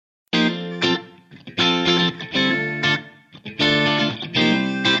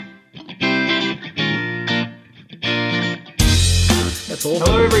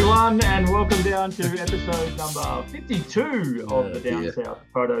Hello, everyone, and welcome down to episode number 52 of the Down South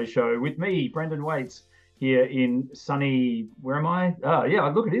Photo Show with me, Brendan Waits, here in sunny, where am I? Yeah,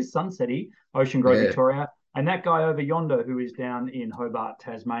 look, it is sunsetty, Ocean Grove, Victoria, and that guy over yonder who is down in Hobart,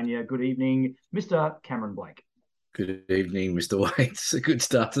 Tasmania. Good evening, Mr. Cameron Blake. Good evening, Mr. Waits. A good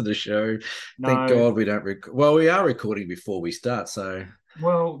start to the show. No, Thank God we don't. Well, we are recording before we start, so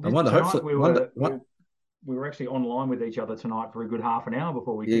well, I wonder. tonight Hopefully, we were actually online with each other tonight for a good half an hour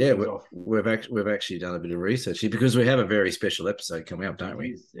before we kicked yeah, things off. we've actually done a bit of research here because we have a very special episode coming up, don't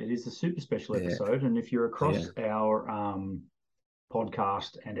we? It is a super special episode, and if you're across our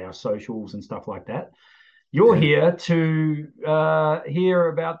podcast and our socials and stuff like that, you're here to hear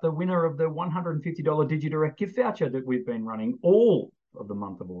about the winner of the $150 DigiDirect gift voucher that we've been running all of the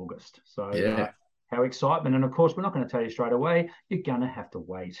month of August. So how excitement. And of course, we're not going to tell you straight away. You're going to have to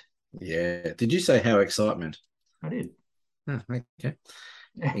wait. Yeah. Did you say how excitement? I did. Oh, okay.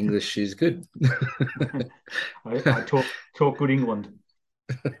 English is good. I talk good England.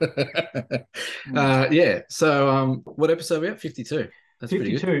 So what episode are we at? 52. That's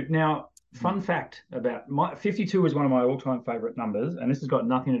 52. Pretty good. Now, fun fact about 52 is one of my all-time favorite numbers, and this has got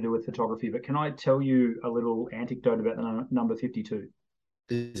nothing to do with photography, but can I tell you a little anecdote about the number 52?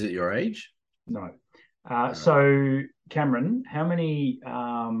 Is it your age? No. So, Cameron, how many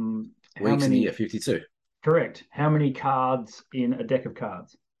weeks in the year? 52. Correct. How many cards in a deck of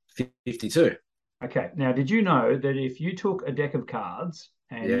cards? 52. Okay. Now, did you know that if you took a deck of cards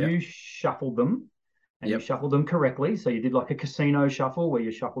and you shuffled them, and you shuffled them correctly, so you did like a casino shuffle where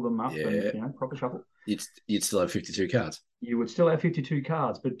you shuffle them up and proper shuffle, you'd still have 52 cards. You would still have 52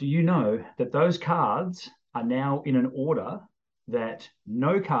 cards. But do you know that those cards are now in an order that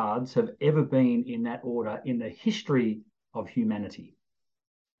no cards have ever been in that order in the history of humanity?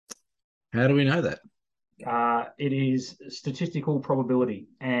 How do we know that? It is statistical probability,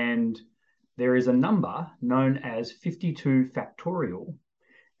 and there is a number known as 52 factorial.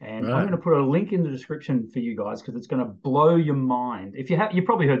 And I'm going to put a link in the description for you guys because it's going to blow your mind. If you've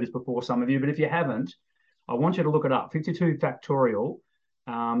probably heard this before, some of you, but if you haven't, I want you to look it up. 52 factorial.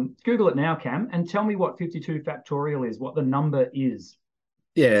 Google it now, Cam, and tell me what 52 factorial is, what the number is.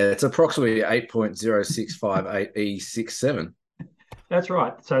 Yeah, it's approximately 8.0658E67. That's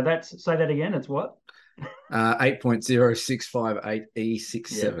right. So say that again. It's what?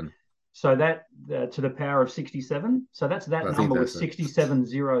 8.0658E67. Yeah. So that to the power of 67. So that's that number with 67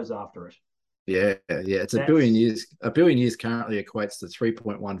 zeros after it. Yeah. It's a billion years. A billion years currently equates to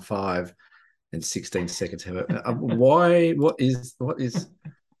 3.15 and 16 seconds. Why? What is?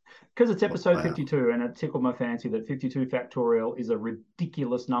 Because it's episode 52, and it tickled my fancy that 52 factorial is a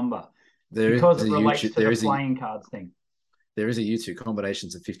ridiculous number because it relates to the playing cards thing. There is a YouTube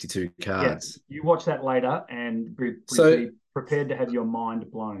combinations of 52 cards. Yeah, you watch that later and be prepared to have your mind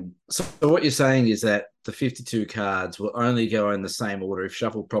blown. So what you're saying is that the 52 cards will only go in the same order if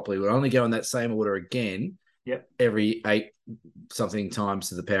shuffled properly. Will only go in that same order again. Yep. Every 8 something times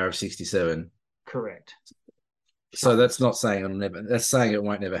to the power of 67. Correct. So that's not saying it'll never. That's saying it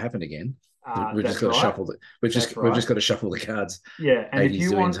won't never happen again. We've just got to shuffle it. We've just got to shuffle the cards. Yeah, and if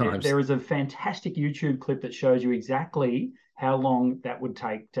you want, there is a fantastic YouTube clip that shows you exactly how long that would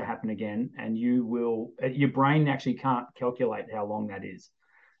take to happen again, and your brain actually can't calculate how long that is.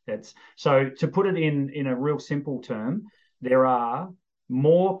 So to put it in a real simple term, there are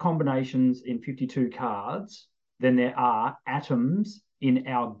more combinations in 52 cards than there are atoms in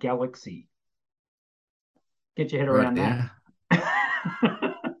our galaxy. Get your head around that.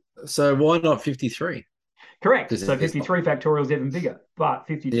 So why not 53? Correct. So 53 factorial is even bigger, but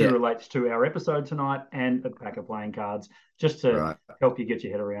 52 relates to our episode tonight and a pack of playing cards, just to help you get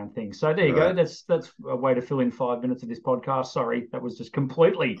your head around things. So there you go. That's a way to fill in 5 minutes of this podcast. Sorry, that was just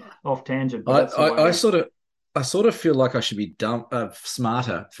completely off tangent. I sort of feel like I should be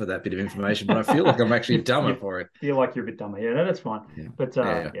smarter for that bit of information, but I feel like I'm actually dumber for it. Feel like you're a bit dumber. Yeah, no, that's fine. Yeah. But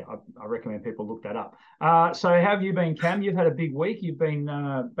I recommend people look that up. So how have you been, Cam? You've had a big week. You've been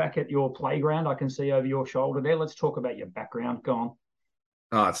back at your playground. I can see over your shoulder there. Let's talk about your background. Go on.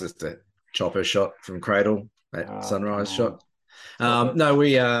 Oh, it's just a chopper shot from Cradle, that sunrise shot. No,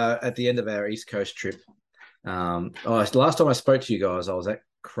 we at the end of our East Coast trip. Last time I spoke to you guys, I was at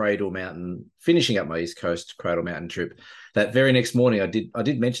Cradle Mountain, finishing up my East Coast Cradle Mountain trip. That very next morning, I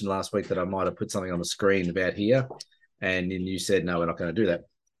did mention last week that I might have put something on the screen about here, and then you said no, we're not going to do that.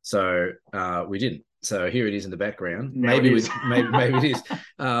 So we didn't. So here it is in the background. Maybe it is.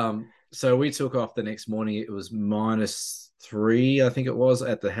 So we took off the next morning. It was -3, I think it was,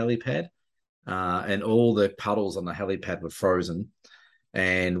 at the helipad, and all the puddles on the helipad were frozen,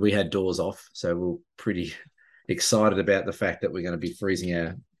 and we had doors off, so we were pretty. excited about the fact that we're going to be freezing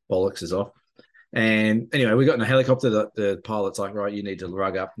our bollocks off. And anyway, we got in a helicopter. The pilot's like, right, you need to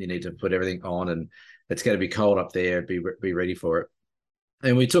rug up, you need to put everything on, and it's going to be cold up there. Be ready for it.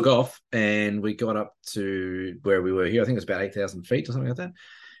 And we took off, and we got up to where we were here. I think it was about 8,000 feet or something like that.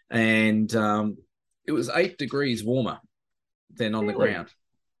 And it was 8 degrees warmer than on the ground.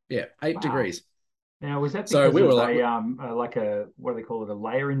 Yeah, 8 degrees. Now, was that because we were like a what do they call it, a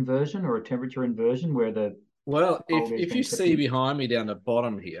layer inversion or a temperature inversion, where the if you see behind me down the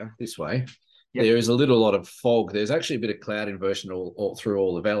bottom here this way, there is a lot of fog. There's actually a bit of cloud inversion all through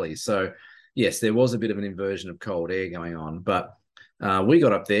all the valleys. So yes, there was a bit of an inversion of cold air going on, but we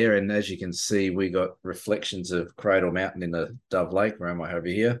got up there, and as you can see, we got reflections of Cradle Mountain in the Dove Lake. Where am I over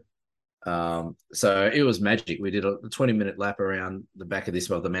here? So it was magic. We did a 20-minute lap around the back of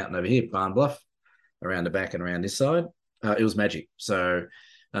the mountain over here, Barn Bluff, around the back and around this side. It was magic. So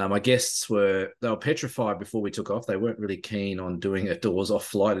my guests were petrified before we took off. They weren't really keen on doing a doors off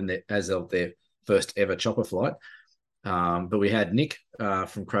flight as of their first ever chopper flight. But we had Nick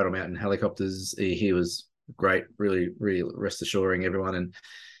from Cradle Mountain Helicopters. He was great, really, really rest assuring everyone. And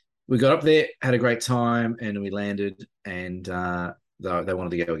we got up there, had a great time, and we landed, and they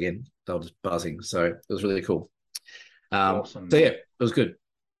wanted to go again. They were just buzzing. So it was really cool. Awesome. So yeah, it was good.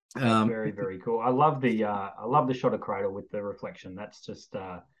 Very, very cool. I love the shot of Cradle with the reflection. That's just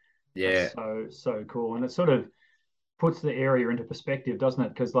that's so cool, and it sort of puts the area into perspective, doesn't it?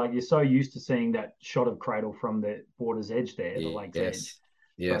 Because like you're so used to seeing that shot of Cradle from the water's edge there, the lake's edge.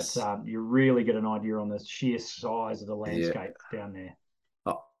 Yes. But you really get an idea on the sheer size of the landscape down there.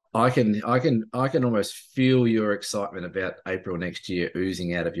 I can almost feel your excitement about April next year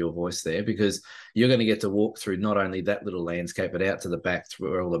oozing out of your voice there, because you're going to get to walk through not only that little landscape, but out to the back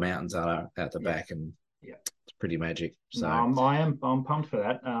through where all the mountains are out the back, and it's pretty magic. So I'm pumped for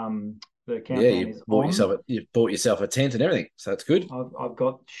that. The countdown is on. You've bought yourself a tent and everything, so that's good. I've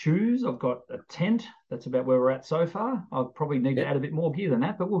got shoes. I've got a tent. That's about where we're at so far. I'll probably need to add a bit more gear than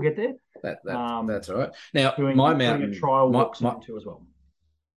that, but we'll get there. That's all right. Now, doing a trial walk too as well.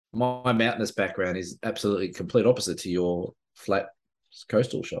 My mountainous background is absolutely complete opposite to your flat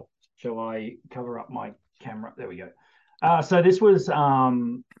coastal shop. Shall I cover up my camera? There we go. So this was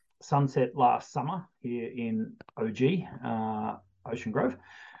sunset last summer here in OG, Ocean Grove.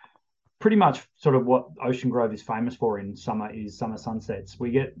 Pretty much sort of what Ocean Grove is famous for in summer is summer sunsets. We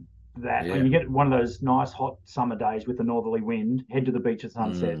get that, and you get one of those nice hot summer days with a northerly wind, head to the beach at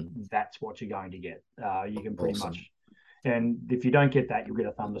sunset. That's what you're going to get. You can pretty much... And if you don't get that, you'll get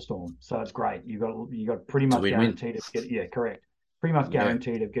a thunderstorm. So it's great. You got pretty much guaranteed of getting pretty much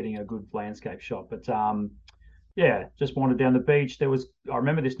guaranteed of getting a good landscape shot. But just wandered down the beach. I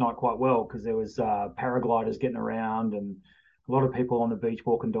remember this night quite well because there was paragliders getting around and a lot of people on the beach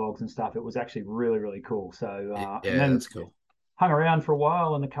walking dogs and stuff. It was actually really, really cool. So and then that's cool. Hung around for a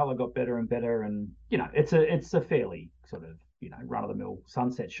while, and the color got better and better. And it's a fairly sort of run of the mill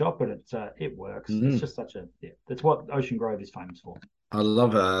sunset shot, but it works. It's just that's what Ocean Grove is famous for. I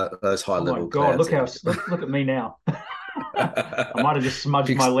love those high level. Oh my God! Look at me now. I might have just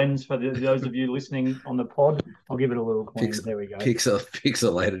smudged my lens for those of you listening on the pod. I'll give it a little clean. There we go.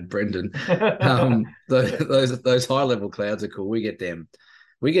 Pixelated, Brendan. Those high level clouds are cool. We get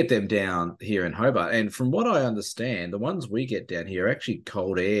them down here in Hobart, and from what I understand, the ones we get down here are actually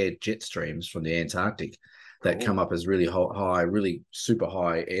cold air jet streams from the Antarctic that come up as really high, really super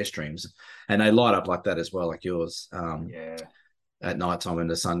high airstreams, and they light up like that as well, like yours. At night time when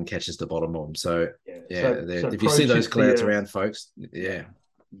the sun catches the bottom of them. So if you see those clouds around, folks,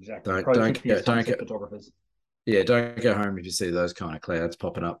 exactly. Don't go photographers. Yeah, don't go home if you see those kind of clouds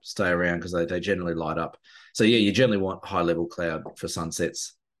popping up. Stay around because they generally light up. So you generally want high level cloud for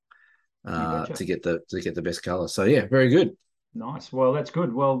sunsets to get the best color. So very good. Nice. Well, that's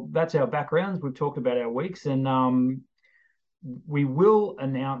good. Well, that's our backgrounds. We've talked about our weeks, and we will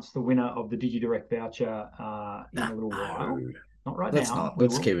announce the winner of the DigiDirect voucher in a little while. Not right now.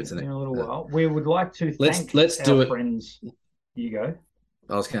 Let's keep it in a little while. We would like to thank our friends. You go.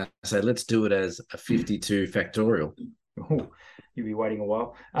 I was going to say, let's do it as a 52 factorial. Oh, you'll be waiting a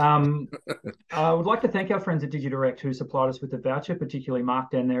while. I would like to thank our friends at DigiDirect who supplied us with the voucher, particularly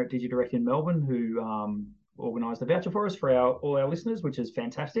Mark down there at DigiDirect in Melbourne, who organised the voucher for us for all our listeners, which is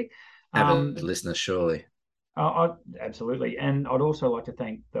fantastic. Avid listeners, surely. Absolutely. And I'd also like to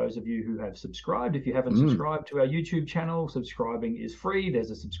thank those of you who have subscribed. If you haven't subscribed to our YouTube channel, subscribing is free. There's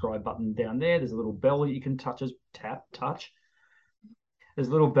a subscribe button down there. There's a little bell that you can touch. There's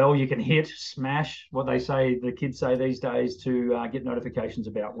a little bell you can hit, smash, what the kids say these days, to get notifications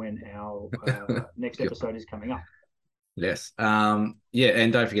about when our next episode is coming up. Yes. Yeah,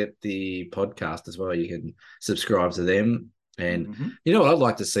 and don't forget the podcast as well. You can subscribe to them. And you know what I'd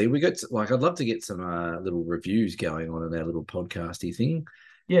like to see? I'd love to get some little reviews going on in our little podcasty thing.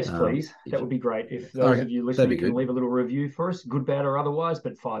 Yes, please. That would be great. If those okay, of you that'd listening be can good. leave a little review for us, good, bad, or otherwise,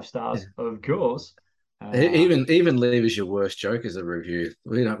 but 5 stars, Yeah. of course. Even leave us your worst joke as a review.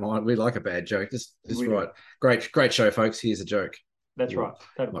 We don't mind. We like a bad joke. Just right. Great show, folks. Here's a joke. That's right.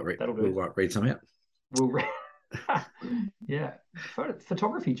 That'll We do. might read some out. We'll yeah.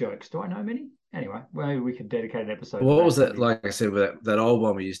 Photography jokes. Do I know many? Anyway, maybe we could dedicate an episode. What was that? Like I said, with that old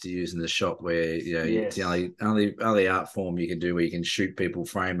one we used to use in the shop, where it's the only art form you can do where you can shoot people,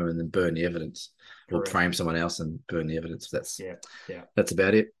 frame them, and then burn the evidence, Correct. or frame someone else and burn the evidence. That's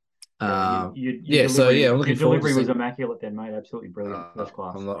about it. Your I'm looking forward. Delivery was immaculate, then, mate. Absolutely brilliant, first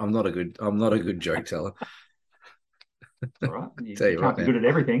class. I'm not a good joke teller. All right, you can't be good at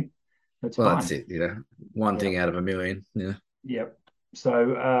everything. That's fine. That's it. One thing out of a million. Yeah. Yep.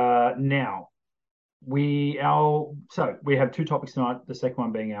 So now we have 2 topics tonight. The second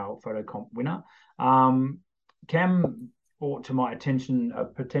one being our photo comp winner. Cam brought to my attention a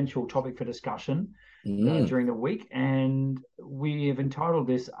potential topic for discussion during the week, and we have entitled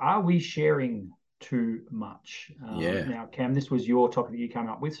this, "Are we sharing too much?" Now, Cam, this was your topic that you came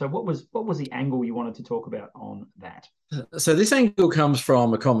up with. So what was the angle you wanted to talk about on that? So this angle comes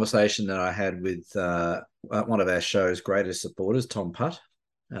from a conversation that I had with one of our show's greatest supporters, Tom Putt.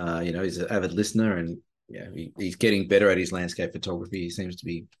 He's an avid listener, and he's getting better at his landscape photography. He seems to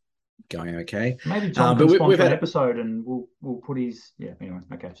be going okay. Maybe Tom can sponsor an episode, and we'll put his Anyway,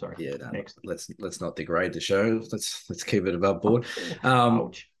 okay, sorry. Yeah, next. Let's not degrade the show. Let's keep it above board.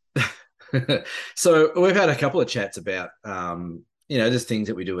 So we've had a couple of chats about just things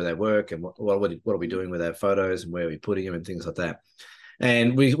that we do with our work, and what are we doing with our photos, and where are we putting them, and things like that.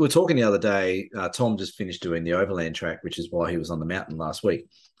 And we were talking the other day. Tom just finished doing the overland track, which is why he was on the mountain last week.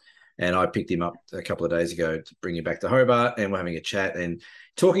 And I picked him up a couple of days ago to bring him back to Hobart, and we're having a chat and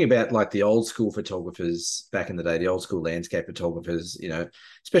talking about like the old school photographers back in the day, the old school landscape photographers,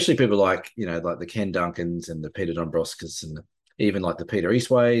 especially people like the Ken Duncans and the Peter Dombrowskis, and even like the Peter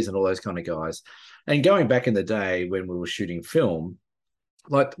Eastways and all those kind of guys. And going back in the day when we were shooting film,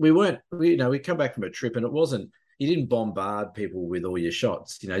 like we come back from a trip, and you didn't bombard people with all your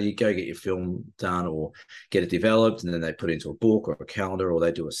shots. You go get your film done or get it developed, and then they put it into a book or a calendar, or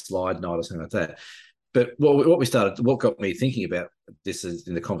they do a slide night or something like that. But what got me thinking about this is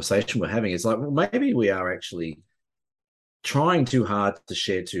in the conversation we're having is like, well, maybe we are actually trying too hard to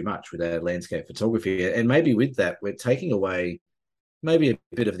share too much with our landscape photography. And maybe with that, we're taking away maybe a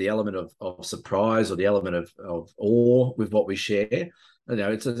bit of the element of surprise, or the element of awe with what we share.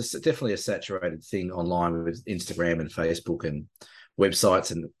 It's definitely a saturated thing online with Instagram and Facebook and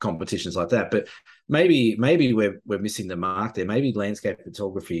websites and competitions like that. But maybe we're missing the mark there. Maybe landscape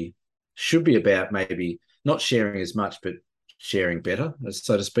photography should be about maybe not sharing as much, but sharing better,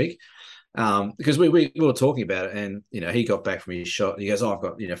 so to speak. Because we were talking about it, and he got back from his shot. He goes, "Oh, I've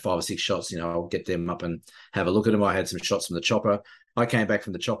got 5 or 6 shots. I'll get them up and have a look at them." I had some shots from the chopper. I came back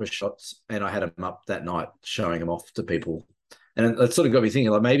from the chopper shots, and I had them up that night, showing them off to people. And it sort of got me thinking,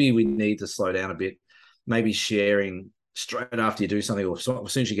 like, maybe we need to slow down a bit. Maybe sharing straight after you do something, or as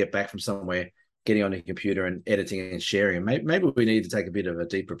soon as you get back from somewhere, getting on your computer and editing and sharing. And maybe we need to take a bit of a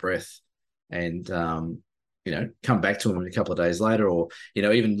deeper breath and come back to them a couple of days later, or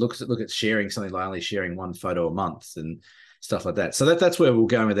even look at sharing something like only sharing 1 photo a month and stuff like that. So that's where we'll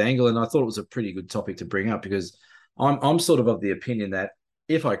go with the angle. And I thought it was a pretty good topic to bring up, because I'm sort of the opinion that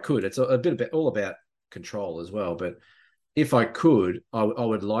if I could, it's a bit all about control as well. But if I could, I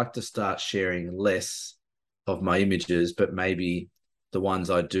would like to start sharing less of my images, but maybe the ones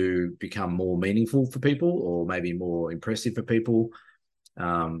I do become more meaningful for people, or maybe more impressive for people.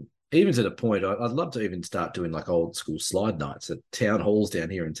 Even to the point, I'd love to even start doing like old school slide nights at town halls down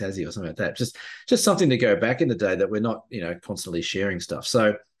here in Tassie or something like that. Just something to go back in the day that we're not, constantly sharing stuff.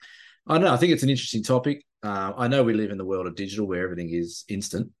 So I don't know. I think it's an interesting topic. I know we live in the world of digital where everything is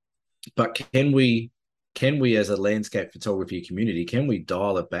instant, but can we as a landscape photography community, can we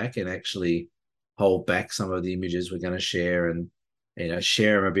dial it back and actually hold back some of the images we're going to share, and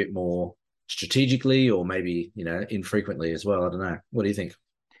share them a bit more strategically, or maybe infrequently as well? I don't know. What do you think?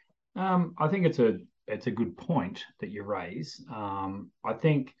 I think it's a good point that you raise. I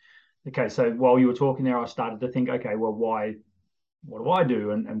think, okay, so while you were talking there, I started to think, okay, well, what do I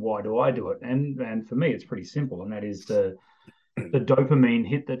do, and why do I do it? And for me, it's pretty simple, and that is the dopamine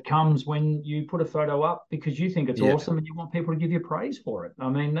hit that comes when you put a photo up because you think it's awesome and you want people to give you praise for it. I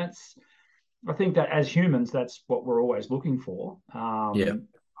mean, I think that as humans, that's what we're always looking for. I'm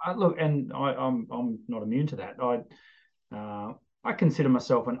not immune to that. I consider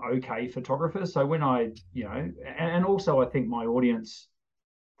myself an okay photographer. So when and also I think my audience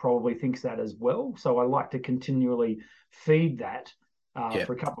probably thinks that as well. So I like to continually feed that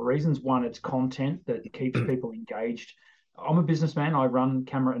for a couple of reasons. One, it's content that keeps people engaged. I'm a businessman. I run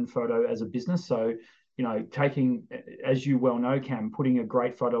camera and photo as a business. So, taking, as you well know, Cam, putting a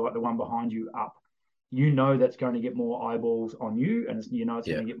great photo like the one behind you up, that's going to get more eyeballs on you, and it's going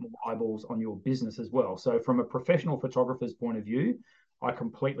to get more eyeballs on your business as well. So from a professional photographer's point of view, I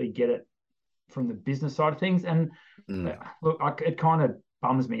completely get it from the business side of things. And look, it kind of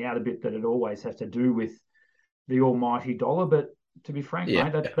bums me out a bit that it always has to do with the almighty dollar. But to be frank,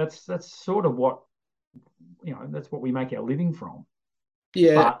 mate, that's sort of what that's what we make our living from.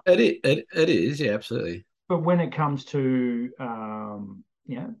 Yeah, it is. Yeah, absolutely. But when it comes to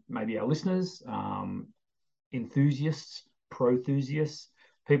maybe our listeners, enthusiasts, pro-enthusiasts,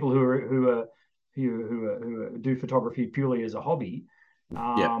 people who do photography purely as a hobby,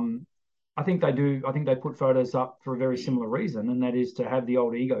 I think they do. I think they put photos up for a very similar reason, and that is to have the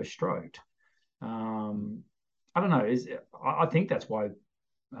old ego stroked. I don't know. I think that's why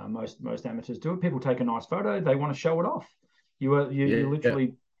most amateurs do it. People take a nice photo, they want to show it off. You're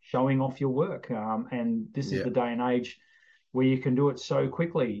literally showing off your work, and this is the day and age where you can do it so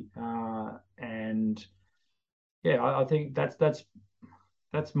quickly. And I think that's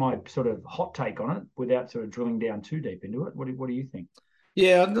my sort of hot take on it, without sort of drilling down too deep into it. What do you think?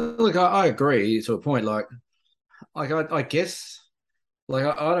 Yeah, look, I agree to a point. I guess, I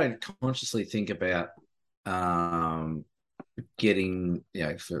don't consciously think about getting,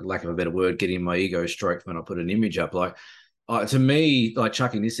 for lack of a better word, getting my ego stroked when I put an image up. To me, like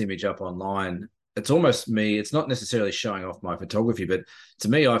chucking this image up online, it's almost me. It's not necessarily showing off my photography, but to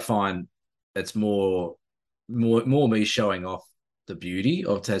me, I find it's more me showing off the beauty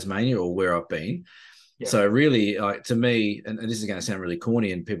of Tasmania or where I've been. Yeah. So really, to me, and this is going to sound really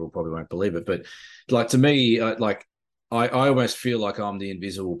corny, and people probably won't believe it, but to me, I almost feel like I'm the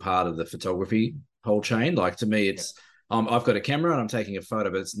invisible part of the photography whole chain. To me, it's I've got a camera and I'm taking a photo,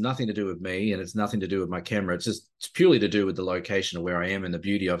 but it's nothing to do with me, and it's nothing to do with my camera. It's purely to do with the location of where I am and the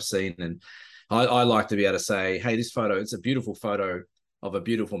beauty I've seen. And I like to be able to say, hey, this photo, it's a beautiful photo of a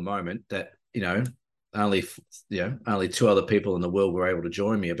beautiful moment that only two other people in the world were able to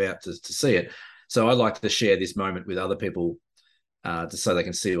join me about to see it. So I like to share this moment with other people, just so they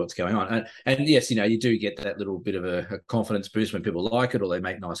can see what's going on. And yes, you do get that little bit of a confidence boost when people like it or they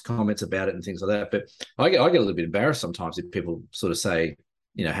make nice comments about it and things like that. But I get a little bit embarrassed sometimes if people sort of say,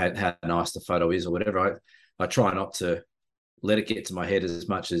 how nice the photo is or whatever. I try not to let it get to my head as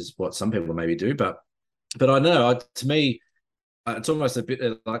much as what some people maybe do. But I know, to me, it's almost a bit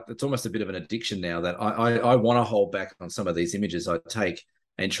of an addiction now that I want to hold back on some of these images I take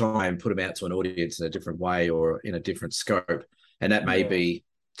and try and put them out to an audience in a different way or in a different scope. And that may be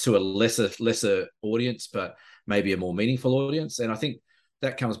to a lesser audience, but maybe a more meaningful audience. And I think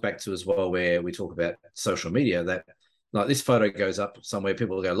that comes back to as well where we talk about social media, that like this photo goes up somewhere,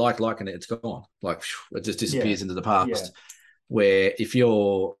 people go like, and it's gone. It just disappears into the past. Yeah. Where if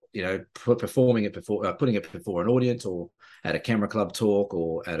you're, putting it before an audience or at a camera club talk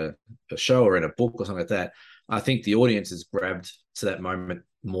or at a show or in a book or something like that, I think the audience is grabbed to that moment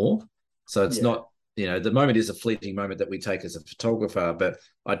more. So it's not, the moment is a fleeting moment that we take as a photographer, but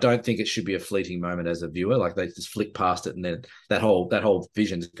I don't think it should be a fleeting moment as a viewer. Like they just flick past it and then that whole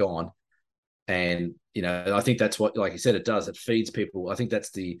vision's gone. And, I think that's what, like you said, it does. It feeds people. I think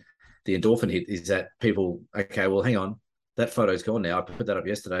that's the endorphin hit, is that people, okay, well, hang on, that photo's gone now. I put that up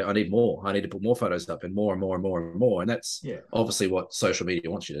yesterday. I need more. I need to put more photos up and more and more and more and more. And that's obviously what social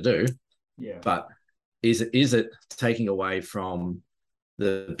media wants you to do. Yeah. But is it taking away from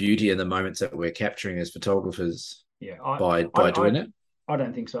the beauty and the moments that we're capturing as photographers by doing it? I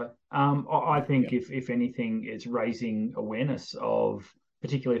don't think so. I think if anything, it's raising awareness of,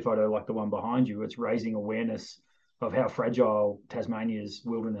 particularly a photo like the one behind you, it's raising awareness of how fragile Tasmania's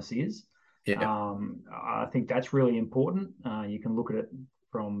wilderness is. Yeah. I think that's really important. You can look at it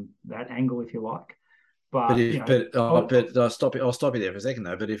from that angle if you like. But I'll stop you there for a second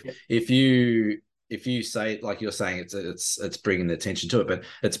though. But if you say, like you're saying, it's bringing the attention to it, but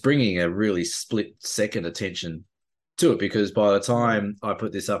it's bringing a really split second attention to it, because by the time I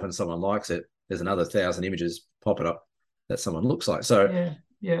put this up and someone likes it, there's another 1,000 images popping up that someone looks like. So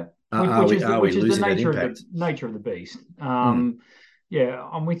which is the nature of the beast. Yeah,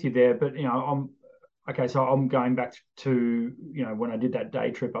 I'm with you there, but so I'm going back to when I did that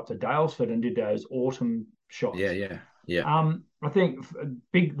day trip up to Dalesford and did those autumn shots. Yeah. I think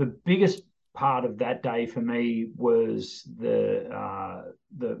the biggest part of that day for me was the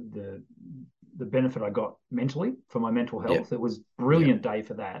benefit I got mentally for my mental health. Yeah. It was a brilliant day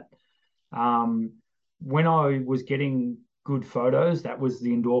for that. When I was getting good photos, that was the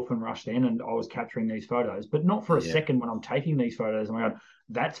endorphin rush then, and I was capturing these photos, but not for a second when I'm taking these photos and I go,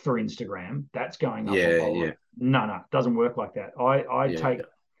 that's for Instagram, that's going up on Polaroid. No, it doesn't work like that.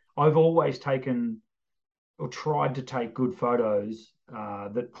 I've always taken or tried to take good photos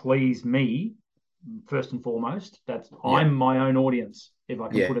that please me first and foremost. I'm my own audience, if I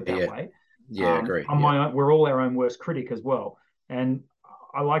can put it that way. Yeah, agree. I'm my own, we're all our own worst critic as well. And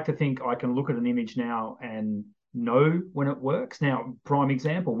I like to think I can look at an image now and know when it works. Now, prime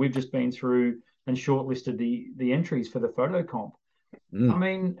example, we've just been through and shortlisted the entries for the photo comp. I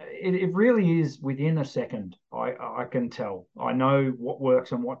mean, it really is within a second. I can tell. I know what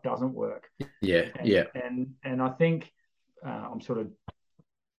works and what doesn't work. And I think I'm sort of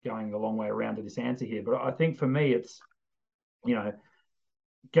going a long way around to this answer here, but I think for me, it's, you know,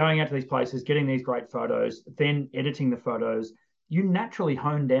 going out to these places, getting these great photos, then editing the photos. You naturally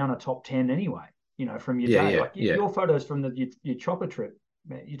hone down a top 10 anyway, you know, from your day. Your photos from your chopper trip,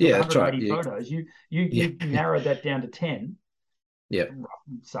 you took 180 photos. You narrowed that down to 10. Yeah.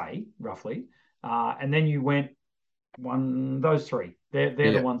 Say roughly. And then you went those three. They're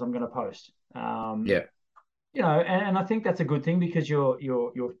the ones I'm going to post. You know, and I think that's a good thing because you're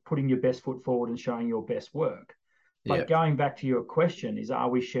putting your best foot forward and showing your best work. But going back to your question is, are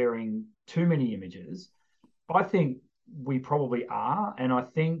we sharing too many images? I think we probably are. And I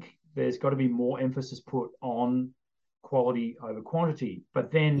think there's got to be more emphasis put on quality over quantity.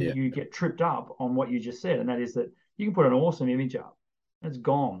 But then you get tripped up on what you just said. And that is that you can put an awesome image up. It's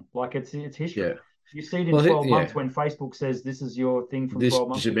gone. Like it's history. Yeah. You see it in 12 months when Facebook says this is your thing from 12 months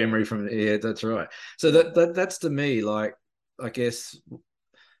ago. This is your memory from, that's right. So that's to me, like, I guess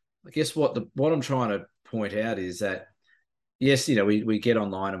what I'm trying to point out is that, yes, you know, we get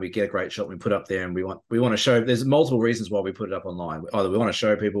online and we get a great shot and we put up there and we want to show, there's multiple reasons why we put it up online. Either we want to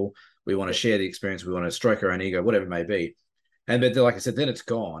show people, we want to share the experience, we want to stroke our own ego, whatever it may be. And but like I said, then it's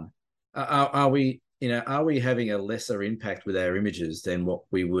gone. Are we having a lesser impact with our images than what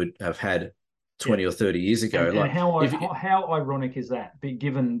we would have had 20 or 30 years ago? And how ironic is that,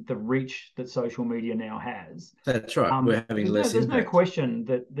 given the reach that social media now has? That's right. We're having less impact. There's no question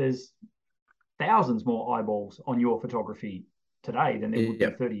that there's thousands more eyeballs on your photography today than there would be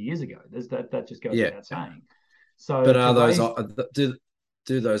 30 years ago. That just goes without saying. So, but are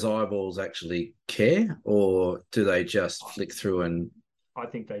do those eyeballs actually care, or do they just flick through? And I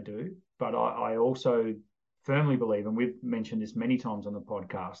think they do. But I also firmly believe, and we've mentioned this many times on the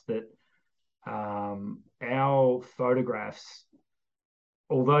podcast, that our photographs,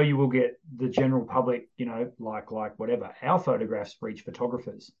 although you will get the general public, you know, like whatever, our photographs reach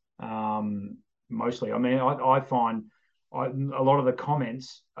photographers mostly. I mean, I find a lot of the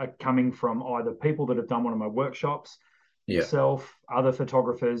comments are coming from either people that have done one of my workshops, yourself, other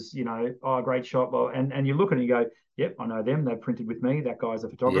photographers, you know, oh, great shot. And you look at it and you go, yep, I know them. They've printed with me. That guy's a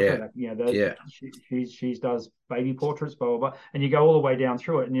photographer. She does baby portraits, blah, blah, blah. And you go all the way down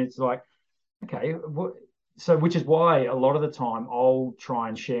through it. And it's like, okay, so which is why a lot of the time I'll try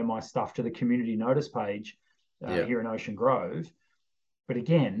and share my stuff to the community notice page here in Ocean Grove. But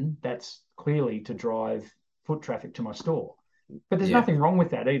again, that's clearly to drive foot traffic to my store. But there's nothing wrong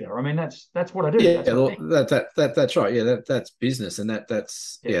with that either. I mean, that's what I do. That's right. Yeah, that's business, and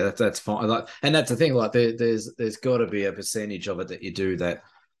that's fine. Like, and that's the thing. Like, there's got to be a percentage of it that you do that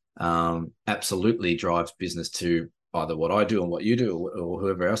absolutely drives business to either what I do and what you do, or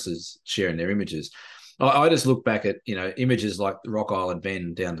whoever else is sharing their images. I just look back at, you know, images like the Rock Island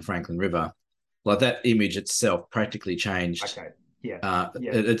Bend down the Franklin River. Like, that image itself practically changed. Okay.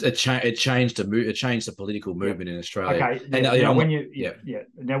 It changed the political movement in Australia. Okay.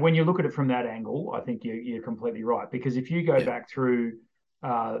 Now, when you look at it from that angle, I think you're completely right, because if you go back through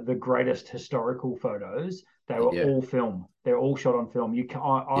the greatest historical photos, they were all film. They're all shot on film.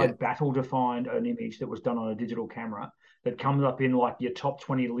 I battle to find an image that was done on a digital camera that comes up in like your top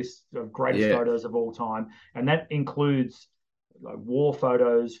 20 list of greatest photos of all time, and that includes like war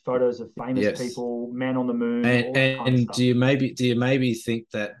photos of famous people, man on the moon, all that kind of stuff. Do you maybe think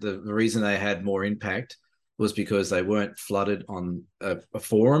that the reason they had more impact was because they weren't flooded on a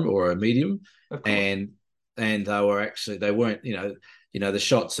forum or a medium, and they weren't, you know, the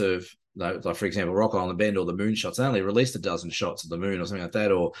shots of, like, for example, Rock Island Bend or the moon shots, they only released a dozen shots of the moon or something like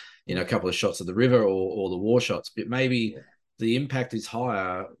that, or, you know, a couple of shots of the river or the war shots. But maybe the impact is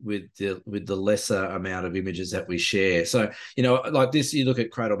higher with the lesser amount of images that we share. So, you know, like this, you look at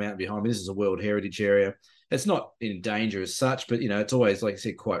Cradle Mountain behind me. This is a World Heritage area. it's not in danger as such, but it's always, like I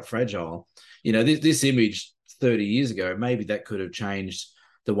said, quite fragile. This image 30 years ago, maybe that could have changed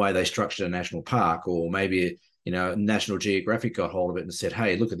the way they structured a national park, or maybe National Geographic got hold of it and said,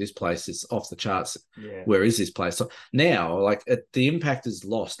 "Hey, look at this place; it's off the charts. Yeah. Where is this place?" So now, like the impact is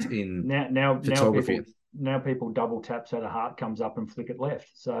lost in photography. Now people double tap so the heart comes up and flick it left.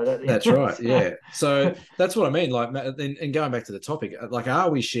 So that's right. Yeah. So that's what I mean. Like, and going back to the topic, like, are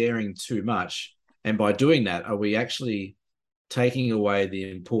we sharing too much? And by doing that, are we actually taking away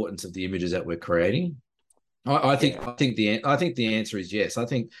the importance of the images that we're creating? I think the answer is yes. I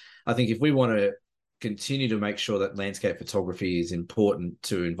think if we want to continue to make sure that landscape photography is important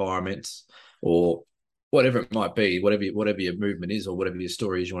to environments, or whatever it might be, whatever your movement is, or whatever your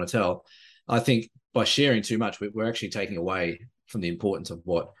story is you want to tell, I think by sharing too much, we're actually taking away from the importance of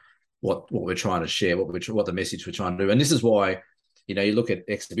what we're trying to share, what the message we're trying to do. And this is why, you look at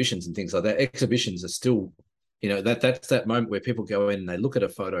exhibitions and things like that. Exhibitions are still, that's that moment where people go in and they look at a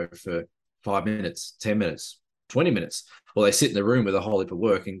photo for 5 minutes, 10 minutes, 20 minutes, or they sit in the room with a whole heap of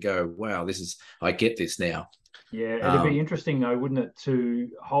work and go, wow, I get this now. Yeah, it'd be interesting though, wouldn't it, to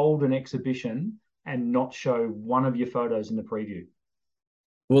hold an exhibition and not show one of your photos in the preview?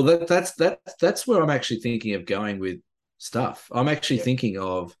 Well, that's where I'm actually thinking of going with stuff. I'm actually thinking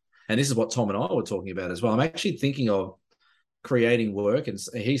of, and this is what Tom and I were talking about as well. I'm actually thinking of creating work, and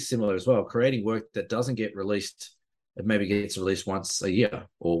he's similar as well, creating work that doesn't get released. It maybe gets released once a year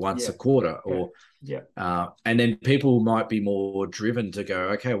or once a quarter, or and then people might be more driven to go,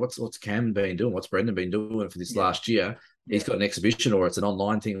 okay, what's Cam been doing? What's Brendan been doing for this last year? He's got an exhibition, or it's an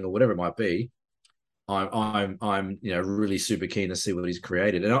online thing, or whatever it might be. I'm really super keen to see what he's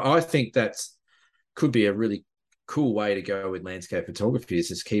created, and I think that's could be a really cool way to go with landscape photography, is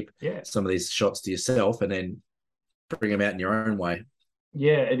just keep some of these shots to yourself and then bring them out in your own way.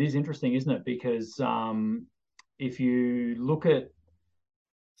 Yeah, it is interesting, isn't it? Because if you look at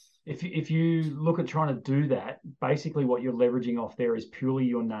trying to do that, basically what you're leveraging off there is purely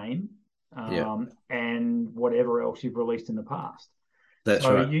your name and whatever else you've released in the past. That's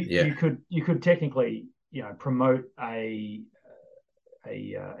right. You could technically promote an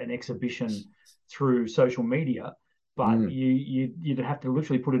exhibition through social media, but you'd have to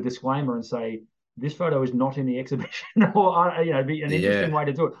literally put a disclaimer and say, this photo is not in the exhibition, or be an interesting way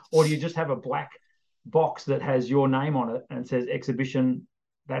to do it. Or do you just have a black box that has your name on it and says exhibition?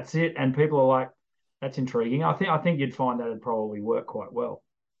 That's it, and people are like, that's intriguing. I think you'd find that would probably work quite well.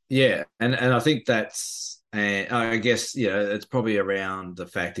 Yeah, and I think that's, I guess, it's probably around the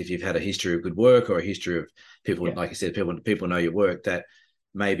fact, if you've had a history of good work, or a history of people, like you said, people know your work, that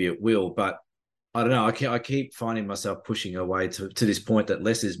maybe it will. But I don't know. I keep finding myself pushing away to this point that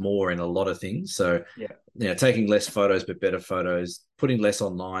less is more in a lot of things. So taking less photos but better photos, putting less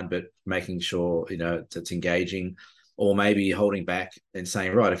online but making sure it's engaging, or maybe holding back and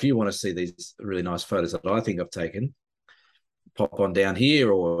saying, right, if you want to see these really nice photos that I think I've taken, pop on down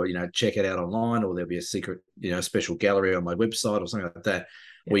here, or check it out online, or there'll be a secret special gallery on my website or something like that,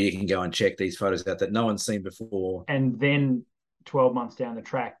 where you can go and check these photos out that no one's seen before. And then 12 months down the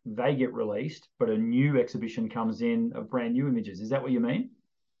track, they get released, but a new exhibition comes in of brand new images. Is that what you mean?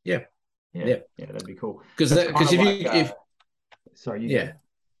 Yeah, that'd be cool. Because I was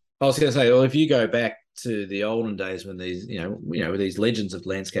going to say, well, if you go back to the olden days when these, these legends of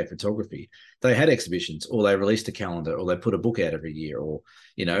landscape photography, they had exhibitions, or they released a calendar, or they put a book out every year, or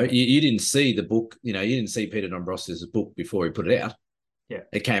you didn't see the book, you didn't see Peter Dombros's book before he put it out. Yeah,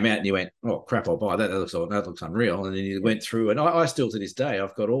 it came out and you went, oh crap, I'll buy that. That looks unreal. And then you went through, and I still to this day,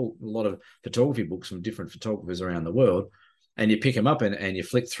 I've got a lot of photography books from different photographers around the world, and you pick them up and you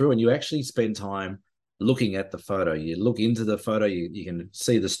flick through, and you actually spend time looking at the photo. You look into the photo, you can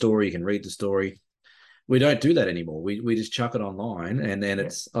see the story, you can read the story. We don't do that anymore. We just chuck it online, and then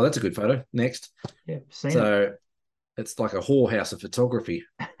it's, oh, that's a good photo. Next. Yeah. It's like a whorehouse of photography.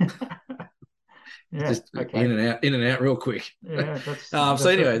 Just in and out real quick. Yeah. So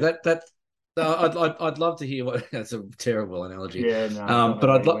anyway, I'd love to hear what. That's a terrible analogy. Yeah. No.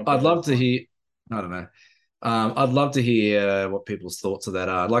 But I'd love to hear. I don't know. I'd love to hear what people's thoughts of that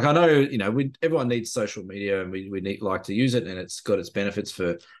are. Like, I know, everyone needs social media, and we like to use it, and it's got its benefits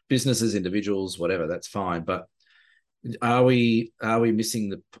for businesses, individuals, whatever. That's fine. But are we missing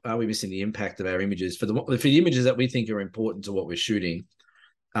the impact of our images for the images that we think are important to what we're shooting?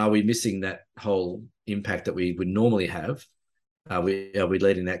 Are we missing that whole impact that we would normally have? Are we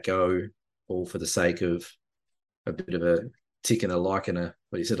letting that go, all for the sake of a bit of a tick and a like and a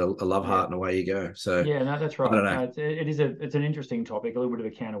love heart, and away you go? So no, that's right. I don't know. It's an interesting topic, a little bit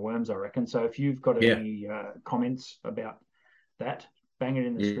of a can of worms, I reckon. So if you've got any comments about that, bang it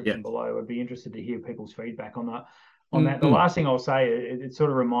in the description Yeah. below. I'd be interested to hear people's feedback on that. On that, the last thing I'll say, it sort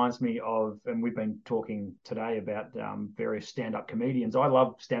of reminds me of, and we've been talking today about various stand-up comedians. I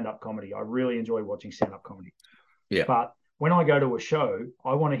love stand-up comedy. I really enjoy watching stand-up comedy. Yeah. But when I go to a show,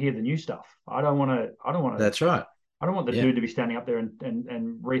 I want to hear the new stuff. I don't want to. That's right. I don't want the dude to be standing up there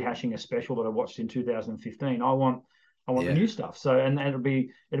and rehashing a special that I watched in 2015. I want the new stuff. So, and it'll be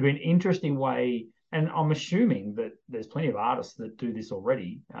an interesting way. And I'm assuming that there's plenty of artists that do this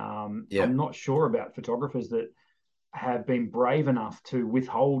already. I'm not sure about photographers that have been brave enough to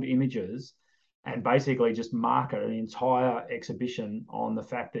withhold images and basically just market an entire exhibition on the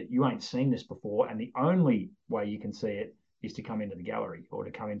fact that you ain't seen this before, and the only way you can see it is to come into the gallery or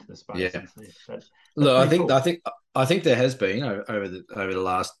to come into the space. Yeah. And see it. That's Look, I think there has been over the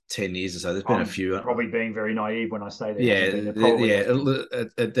last 10 years or so. There's been a few. Probably being very naive when I say there.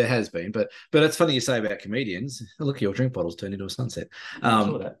 There has been, but it's funny you say about comedians. Look, your drink bottle's turned into a sunset. I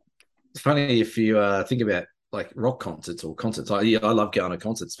saw that. It's funny if you think about like rock concerts or concerts. I love going to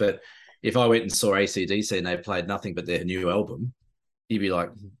concerts, but if I went and saw AC/DC and they played nothing but their new album, you'd be like,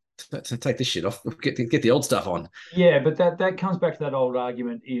 take this shit off, get the old stuff on. Yeah, but that comes back to that old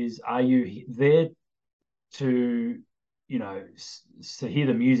argument: is are you there to, to hear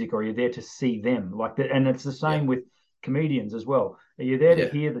the music, or are you there to see them? Like that, and it's the same with comedians as well. Are you there to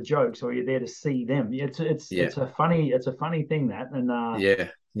hear the jokes, or are you there to see them? It's a funny thing that, and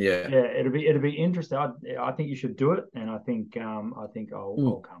it'll be interesting. I think you should do it, and I think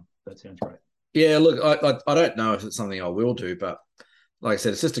I'll come. That sounds great. Yeah, look, I don't know if it's something I will do, but like I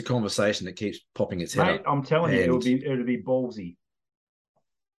said, it's just a conversation that keeps popping its head up. I'm telling you, it'll be ballsy.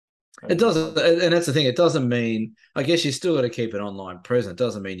 It doesn't, and that's the thing. It doesn't mean, I guess you still got to keep an online presence. It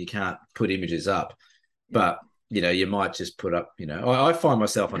doesn't mean you can't put images up, but you might just put up. I find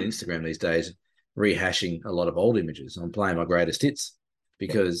myself on Instagram these days rehashing a lot of old images. I'm playing my greatest hits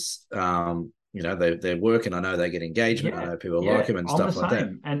because they're working. I know they get engagement. I know people like them and stuff like that.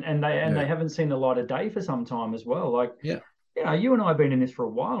 And they haven't seen the light of day for some time as well. Like you and I have been in this for a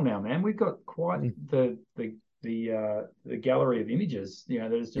while now, man. We've got quite the gallery of images,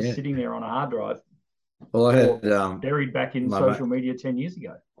 that is just sitting there on a hard drive. Well, I had buried back in social media 10 years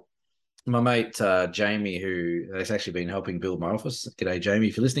ago. My mate Jamie, who has actually been helping build my office. G'day, Jamie,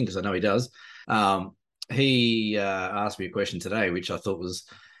 if you're listening, because I know he does. He asked me a question today, which I thought was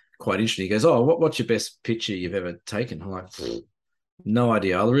quite interesting. He goes, "Oh, what's your best picture you've ever taken?" I'm like, "No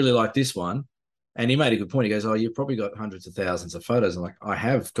idea. I really like this one." And he made a good point. He goes, "Oh, you've probably got hundreds of thousands of photos." I'm like, "I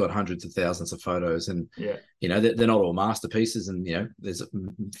have got hundreds of thousands of photos, and they're not all masterpieces, and there's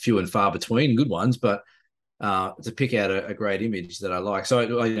few and far between good ones, but to pick out a great image that I like." So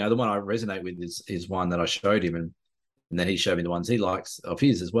the one I resonate with is one that I showed him, and then he showed me the ones he likes of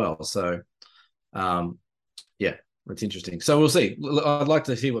his as well. So it's interesting. So we'll see. I'd like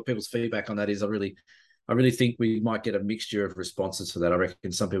to hear what people's feedback on that is. I really think we might get a mixture of responses for that. I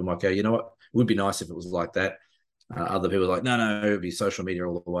reckon some people might go, "You know what? It would be nice if it was like that." Other people are like, no, it would be social media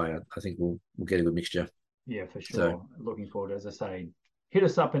all the way. I think we'll get a good mixture. Yeah, for sure. So, looking forward, as I say, hit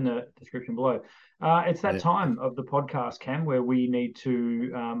us up in the description below. It's that time of the podcast, Cam, where we need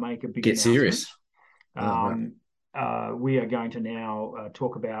to make a big get serious. We are going to now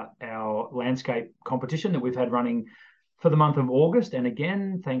talk about our landscape competition that we've had running for the month of August, and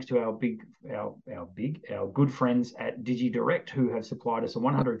again, thanks to our good friends at DigiDirect, who have supplied us a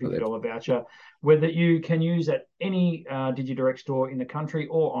 $150 voucher, whether you can use at any DigiDirect store in the country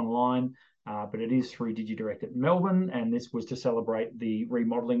or online. But it is through DigiDirect at Melbourne, and this was to celebrate the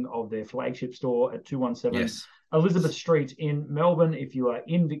remodeling of their flagship store at 217 Elizabeth Street in Melbourne. If you are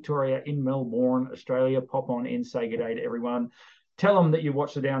in Victoria, in Melbourne, Australia, pop on in, say good day to everyone. Tell them that you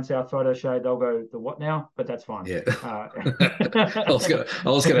watch the Down South Photo Show. They'll go, "The what now?" But that's fine. Yeah. I was going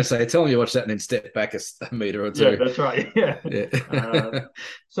to say, tell them you watch that and then step back a meter or two. Yeah, that's right. Yeah.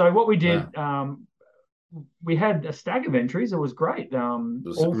 So what we did, we had a stack of entries. It was great. It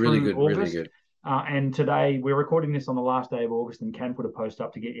was all really good, August. Really good. And today we're recording this on the last day of August, and Can put a post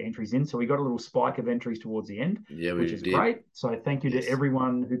up to get your entries in. So we got a little spike of entries towards the end, which is great. So thank you to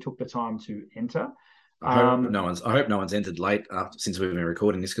everyone who took the time to enter. I hope no one's entered late since we've been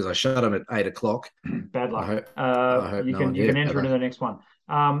recording this, because I shut them at 8 o'clock. Bad luck. You can enter into the next one.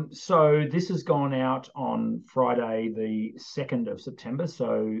 So this has gone out on Friday, the 2nd of September.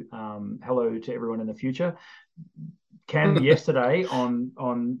 So hello to everyone in the future. Cam yesterday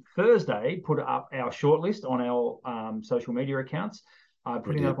on Thursday put up our shortlist on our social media accounts.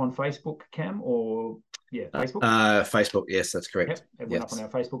 Putting it up on Facebook, Cam, or Facebook? Facebook, yes, that's correct. Yep, it went up on our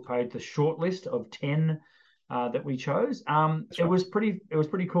Facebook page. The shortlist of 10 that we chose. That's right. It was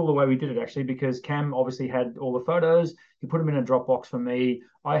pretty cool the way we did it, actually, because Cam obviously had all the photos. He put them in a Dropbox for me.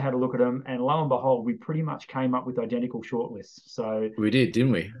 I had a look at them, and lo and behold, we pretty much came up with identical shortlists. So we did,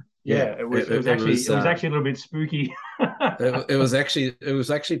 didn't we? Yeah, it was actually a little bit spooky. It was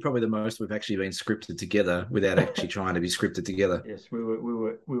actually probably the most we've actually been scripted together without actually trying to be scripted together. Yes, we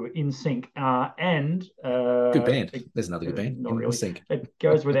were in sync. And good band. There's another good band. Not really. Sync. It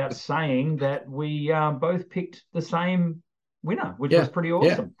goes without saying that we both picked the same winner, which was pretty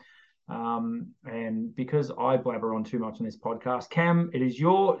awesome. And because I blabber on too much on this podcast, Cam, it is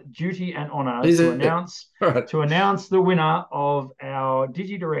your duty and honor to announce the winner of our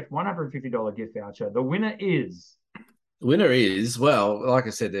DigiDirect $150 gift voucher. The winner is. Well, like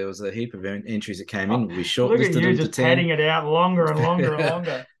I said, there was a heap of entries that came in. We shortlisted Look at you just padding it out longer and longer and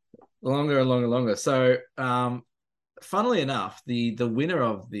longer. Longer and longer and longer. So, funnily enough, the winner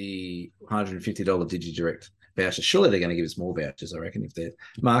of the $150 DigiDirect voucher, surely they're going to give us more vouchers, I reckon.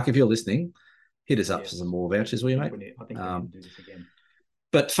 Mark, if you're listening, hit us up for some more vouchers, will you, mate? I think we need to do this again.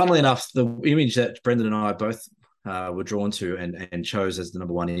 But funnily enough, the image that Brendan and I both were drawn to and chose as the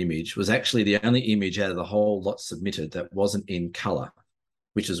number one image was actually the only image out of the whole lot submitted that wasn't in color,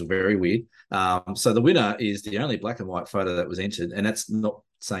 which is very weird. So the winner is the only black and white photo that was entered, and that's not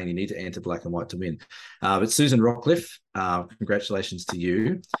saying you need to enter black and white to win. But Susan Rockcliffe, congratulations to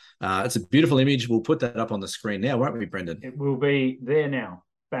you. It's a beautiful image. We'll put that up on the screen now, won't we, Brendan? It will be there now.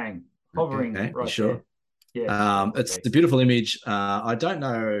 Bang. Hovering right sure? There. Yes. It's a beautiful image. I don't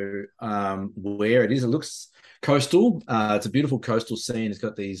know where it is. It looks coastal. It's a beautiful coastal scene. It's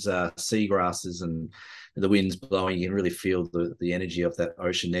got these sea grasses and the wind's blowing. You can really feel the energy of that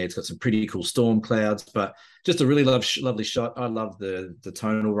ocean there. It's got some pretty cool storm clouds, but just a really lovely shot. I love the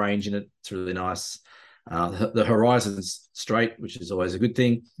tonal range in it. It's really nice. The horizon's straight, which is always a good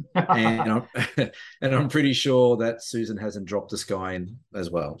thing. And I'm pretty sure that Susan hasn't dropped the sky in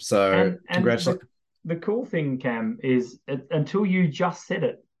as well. So congratulations. The cool thing, Cam, is until you just said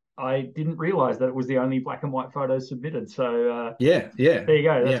it, I didn't realize that it was the only black and white photos submitted. So there you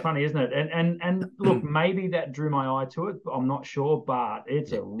go. That's funny, isn't it? And look, maybe that drew my eye to it. I'm not sure, but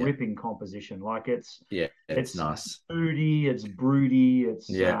it's a ripping composition. Like it's nice, moody, it's broody, it's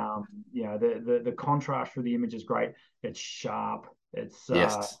the contrast for the image is great. It's sharp. It's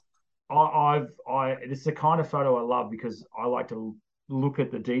this is the kind of photo I love because I like to look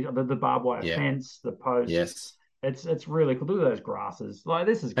at the detail, the barbed wire fence, the posts. Yes. It's really cool. Look at those grasses. Like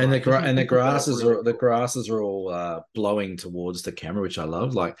this is great. And the grasses are all blowing towards the camera, which I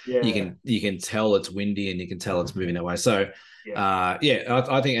love. Like you can tell it's windy and you can tell it's moving that way. So I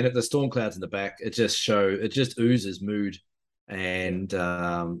think, and the storm clouds in the back, it just oozes mood, and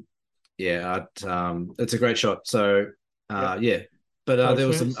it's a great shot. So but there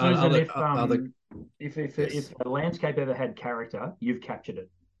was some Susan, other. If a landscape ever had character, you've captured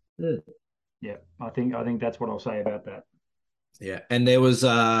it. Yeah, I think that's what I'll say about that. Yeah, and there was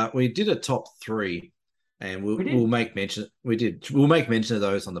we did a top 3, and we'll make mention. We'll make mention of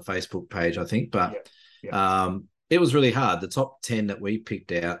those on the Facebook page, I think. But it was really hard. The top 10 that we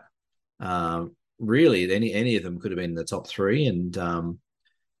picked out, really, any of them could have been in the top 3, and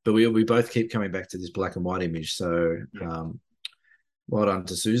but we both keep coming back to this black and white image. So well done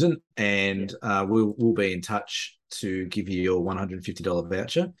to Susan, and we'll be in touch to give you your $150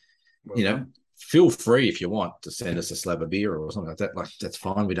 voucher. Well, feel free if you want to send us a slab of beer or something like that. Like that's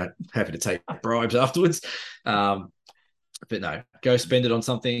fine. We don't happy to take bribes afterwards. But no, go spend it on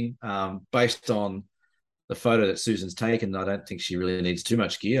something based on the photo that Susan's taken. I don't think she really needs too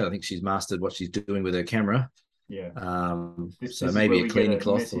much gear. I think she's mastered what she's doing with her camera. Yeah. So maybe a cleaning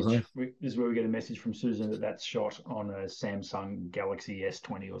cloth or something. This is where we get a message from Susan that's shot on a Samsung Galaxy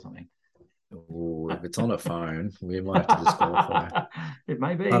S20 or something. Ooh, if it's on a phone, we might have to disqualify. It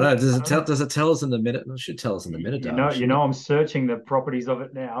may be. I don't know. Does it tell us in the minute? It should tell us in the metadata. You know, I'm searching the properties of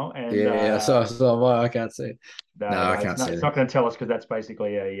it now, and so I can't see it. No, I can't see it. It's not going to tell us because that's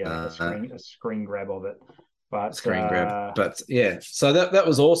basically a screen grab of it. But screen grab. But yeah, so that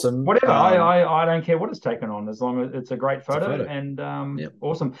was awesome. Whatever. I don't care what it's taken on as long as it's a great photo. And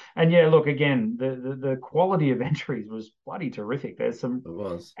awesome. And yeah, look, again, the quality of entries was bloody terrific. There's some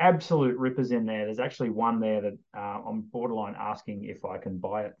absolute rippers in there. There's actually one there that I'm borderline asking if I can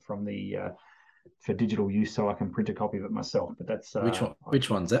buy it from the for digital use so I can print a copy of it myself. But that's which one? Which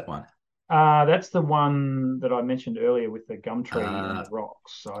one's that one? That's the one that I mentioned earlier with the gum tree and the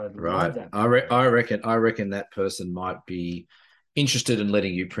rocks. Right. I reckon that person might be interested in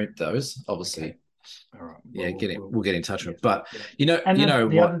letting you print those. Obviously. Okay. All right. We'll get in touch with it. But you know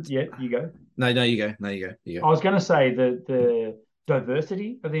what? You go. No, you go. I was going to say the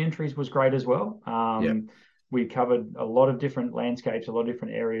diversity of the entries was great as well. We covered a lot of different landscapes, a lot of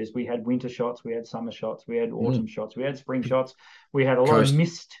different areas. We had winter shots, we had summer shots, we had autumn shots, we had spring shots. We had a lot of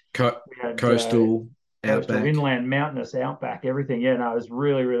mist. We had coastal, outback, inland, mountainous, outback, everything. Yeah, no, it was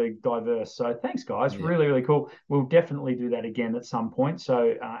really, really diverse. So thanks, guys. Yeah. Really, really cool. We'll definitely do that again at some point.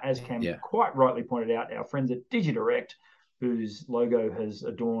 So as Cam quite rightly pointed out, our friends at DigiDirect, whose logo has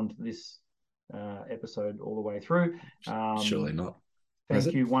adorned this episode all the way through. Surely not.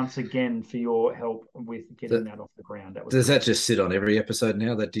 Thank you once again for your help with getting that off the ground. Does that just sit on every episode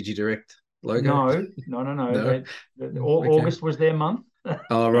now, that DigiDirect logo? No. August was their month.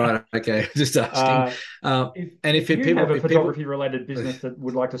 Oh, right. Okay. Just asking. If you have a photography-related business that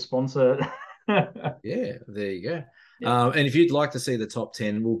would like to sponsor... Yeah, there you go. Yeah. And if you'd like to see the top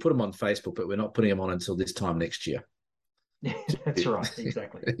 10, we'll put them on Facebook, but we're not putting them on until this time next year. That's right.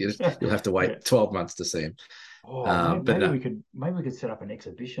 Exactly. You'll have to wait 12 months to see them. Maybe we could set up an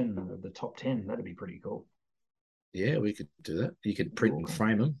exhibition of the top 10. That'd be pretty cool. Yeah, we could do that. You could print and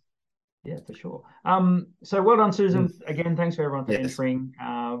frame them. Yeah, for sure. So well done, Susan. Again, thanks for everyone for entering.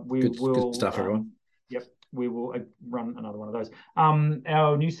 Good stuff, everyone. Yep, we will run another one of those.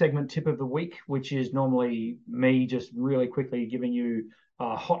 Our new segment, Tip of the Week, which is normally me just really quickly giving you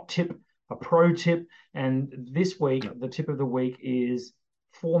a hot tip, a pro tip. And this week, the tip of the week is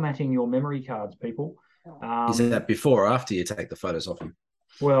formatting your memory cards, people. Is that before or after you take the photos off them?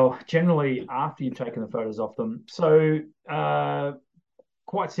 Well, generally after you've taken the photos off them. So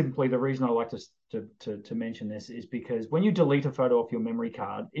quite simply, the reason I like to mention this is because when you delete a photo off your memory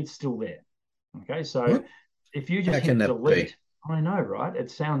card, it's still there. Okay, so if you just hit delete, I know, right?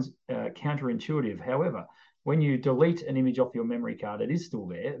 It sounds counterintuitive. However, when you delete an image off your memory card, it is still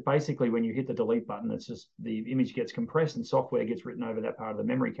there. Basically, when you hit the delete button, it's just the image gets compressed and software gets written over that part of the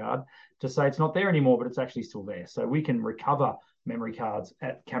memory card to say it's not there anymore, but it's actually still there. So we can recover memory cards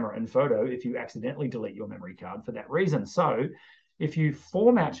at Camera and Photo if you accidentally delete your memory card for that reason. So if you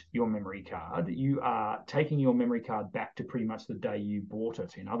format your memory card, you are taking your memory card back to pretty much the day you bought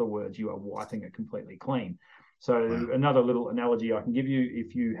it. In other words, you are wiping it completely clean. So another little analogy I can give you,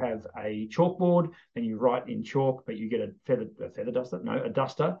 if you have a chalkboard and you write in chalk, but you get a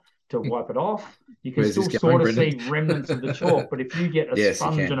duster to wipe it off, you can still sort of see remnants of the chalk. But if you get a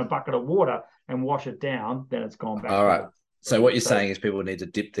sponge and a bucket of water and wash it down, then it's gone back. All right. So what you're saying is people need to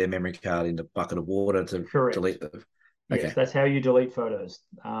dip their memory card in a bucket of water to delete them. Okay. Yes, that's how you delete photos.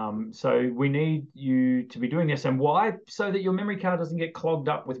 So we need you to be doing this. And why? So that your memory card doesn't get clogged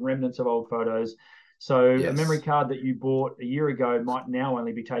up with remnants of old photos. So a memory card that you bought a year ago might now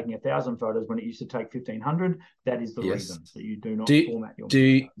only be taking 1,000 photos when it used to take 1,500. That is the reason that you do not format your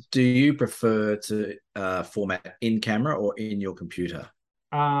memory cards. Do you prefer to format in camera or in your computer?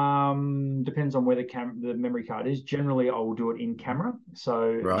 Depends on where the memory card is. Generally, I will do it in camera.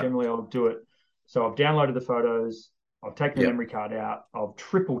 So generally, I'll do it. So I've downloaded the photos. I've taken the memory card out. I've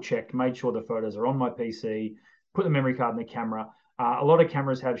triple checked, made sure the photos are on my PC, put the memory card in the camera. A lot of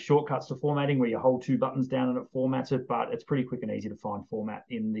cameras have shortcuts to formatting where you hold two buttons down and it formats it, but it's pretty quick and easy to find format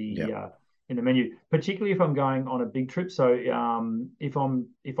in the menu, particularly if I'm going on a big trip. So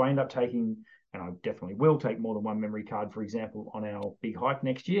if I end up taking, and I definitely will take more than one memory card, for example, on our big hike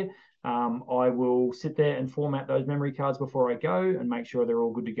next year, I will sit there and format those memory cards before I go and make sure they're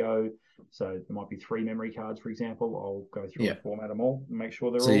all good to go. So there might be 3 memory cards, for example. I'll go through and format them all and make sure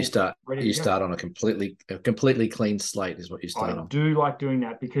they're all ready to go. You start on a completely clean slate is what you start on. I do like doing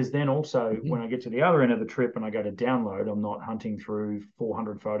that because then also when I get to the other end of the trip and I go to download, I'm not hunting through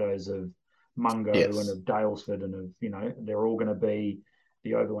 400 photos of Mungo and of Dalesford and of, they're all going to be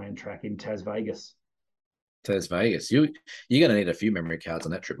the overland track in Tas Vegas. Tas Vegas. You're going to need a few memory cards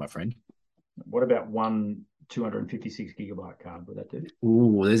on that trip, my friend. What about one 256 gigabyte card? Would that do?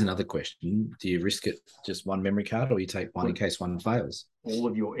 Oh, there's another question. Do you risk it just one memory card or you take one in case one fails? All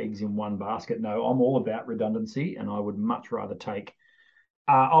of your eggs in one basket? No, I'm all about redundancy and I would much rather take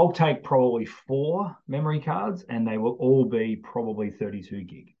I'll take probably 4 memory cards and they will all be probably 32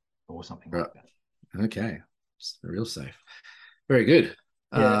 gig or something like that. Okay. It's real safe. Very good.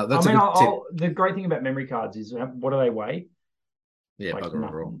 Yeah. The great thing about memory cards is what do they weigh? Yeah, like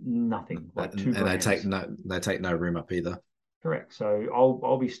nothing. Like 2 grams. And they take no room up either. Correct. So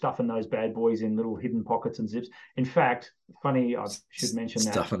I'll be stuffing those bad boys in little hidden pockets and zips. In fact, funny, I should mention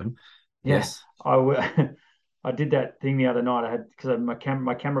that. Stuffing them. Yes. I did that thing the other night. I had because my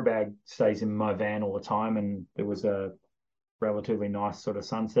camera bag stays in my van all the time, and there was a relatively nice sort of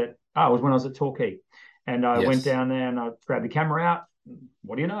sunset. It was when I was at Torquay, and I went down there and I grabbed the camera out.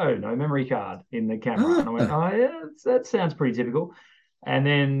 What do you know? No memory card in the camera. And I went, that sounds pretty typical. And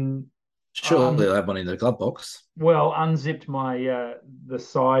then Surely they'll have one in the glove box. Well, unzipped my the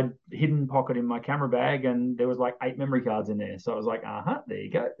side hidden pocket in my camera bag, and there was like 8 memory cards in there. So I was like, there you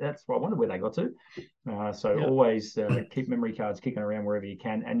go. That's what I wondered where they got to. So always keep memory cards kicking around wherever you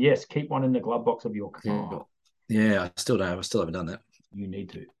can, and yes, keep one in the glove box of your car. Yeah, I still don't. I still haven't done that. You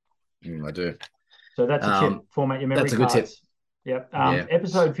need to. I do. So that's a tip. Format your memory cards. That's a good tip. Yep.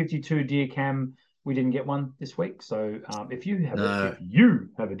 Episode 52, Dear Cam. We didn't get one this week, so if you have a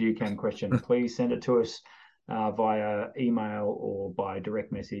Dear Cam question, please send it to us via email or by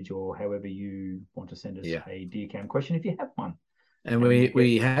direct message or however you want to send us a Dear Cam question if you have one. And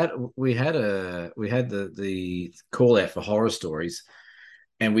we had the call out for horror stories,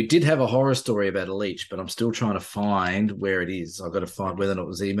 and we did have a horror story about a leech, but I'm still trying to find where it is. I've got to find whether or not it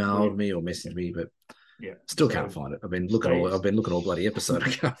was emailed me or messaged me, but. Yeah, still can't find it. I've been looking all bloody episode. I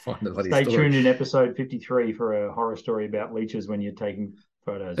can't find the bloody story. Stay tuned in episode 53 for a horror story about leeches when you're taking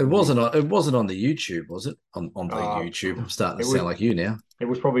photos. It wasn't on the YouTube, was it? On the YouTube. I'm starting to sound like you now. It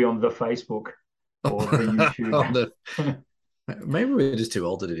was probably on the Facebook or the YouTube. Maybe we're just too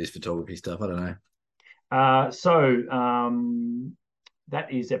old to do this photography stuff. I don't know.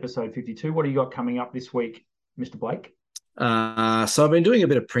 That is episode 52. What do you got coming up this week, Mr. Blake? So I've been doing a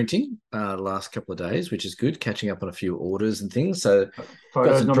bit of printing the last couple of days, which is good, catching up on a few orders and things. So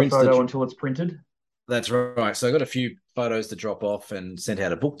photo's not a photo until it's printed. That's right. So I got a few photos to drop off and sent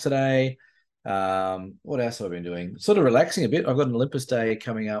out a book today. What else have I been doing? Sort of relaxing a bit. I've got an Olympus Day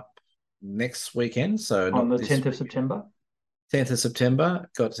coming up next weekend. So on the 10th of September. 10th of September,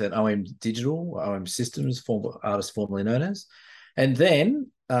 got an OM Digital, OM Systems, artist formerly known as. And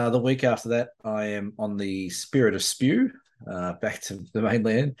then the week after that, I am on the Spirit of Spew, back to the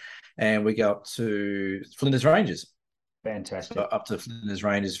mainland, and we go up to Flinders Ranges. Fantastic. So up to Flinders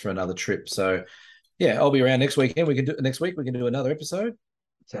Ranges for another trip. So, yeah, I'll be around next weekend. Next week we can do another episode.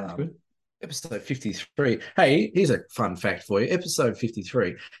 Sounds good. Episode 53. Hey, here's a fun fact for you. Episode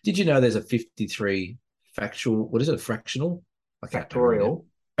 53. Did you know there's a 53 factual? What is it? Fractional? Factorial.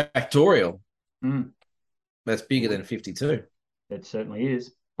 Factorial. That's bigger than 52. It certainly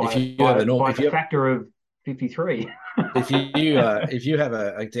is. By the factor of 53. if you have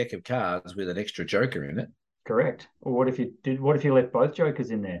a deck of cards with an extra joker in it. Correct. Or what if you left both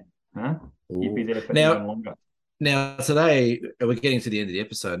jokers in there? Huh? Ooh. You'd be there for even longer. Now, today, we're getting to the end of the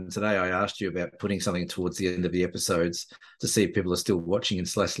episode, and today I asked you about putting something towards the end of the episodes to see if people are still watching and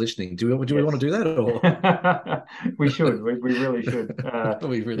 / listening. Do we want to do that? Or we should. We really should.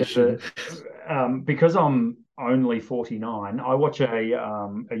 We really should. Because I'm only 49, I watch a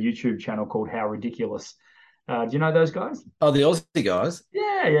YouTube channel called How Ridiculous. Do you know those guys? Oh, the Aussie guys?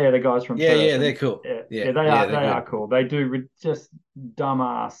 Yeah, the guys from Perth. Yeah, they're cool. Yeah, they are cool. They do just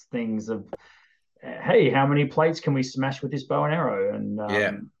dumbass things of, hey, how many plates can we smash with this bow and arrow?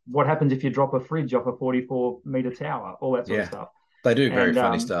 And what happens if you drop a fridge off a 44-meter tower? All that sort of stuff. They do very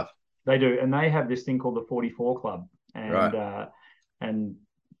funny stuff. They do. And they have this thing called the 44 Club. And and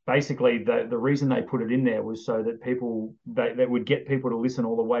basically the reason they put it in there was so that that would get people to listen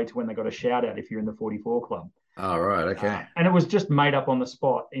all the way to when they got a shout out if you're in the 44 Club. Oh, right. Okay. And it was just made up on the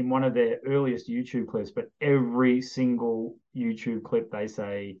spot in one of their earliest YouTube clips. But every single YouTube clip, they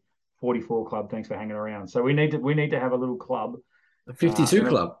say, 44 Club, thanks for hanging around. So we need to have a little club. A 52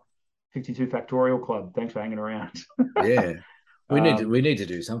 Club. 52 Factorial Club. Thanks for hanging around. Yeah. We need to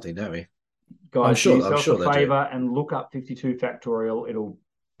do something, don't we? Guys, do yourself a favor and look up 52 Factorial. It'll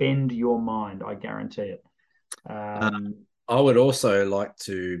bend your mind, I guarantee it. I would also like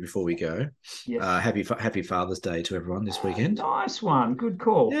to, before we go, happy Father's Day to everyone this weekend. Nice one. Good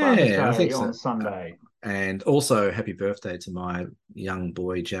call. Yeah, I think on Sunday. And also happy birthday to my young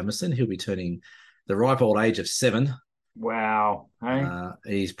boy, Jamison. He'll be turning the ripe old age of 7. Wow. Hey?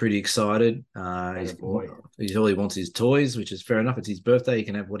 He's pretty excited. All he wants is toys, which is fair enough. It's his birthday. He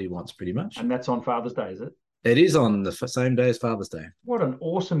can have what he wants pretty much. And that's on Father's Day, is it? It is on the same day as Father's Day. What an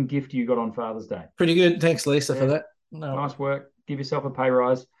awesome gift you got on Father's Day. Pretty good. Thanks, Lisa, for that. No. Nice work. Give yourself a pay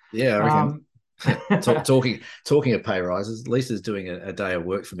rise. Yeah, I reckon. Talking of pay rises, Lisa's doing a day of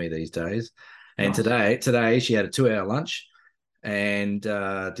work for me these days. And today she had a 2-hour lunch and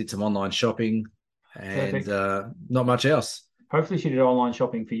did some online shopping and not much else. Hopefully she did online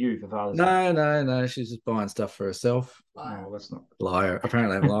shopping for you for Father's Day. No. She's just buying stuff for herself. No, that's not. Liar.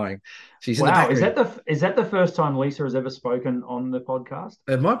 Apparently I'm lying. She's wow, is that the first time Lisa has ever spoken on the podcast?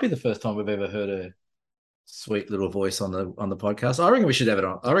 It might be the first time we've ever heard her sweet little voice on the podcast. I reckon we should have it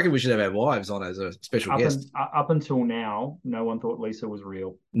on. I reckon we should have our wives on as a special guest. Up until now, no one thought Lisa was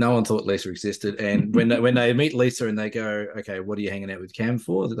real. No one thought Lisa existed. And when they meet Lisa and they go, okay, what are you hanging out with Cam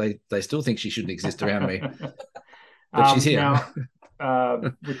for? They still think she shouldn't exist around me. But she's here. Now,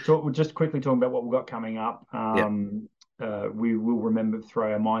 we're just quickly talking about what we've got coming up. We will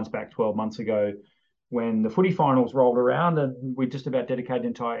throw our minds back 12 months ago when the footy finals rolled around, and we just about dedicated an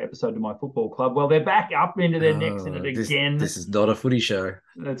entire episode to my football club. Well, they're back up into their necks in it again. This is not a footy show.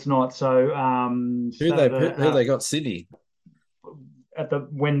 It's not. So who they got? Sydney.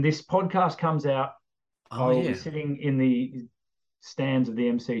 When this podcast comes out, I will be sitting in the stands of the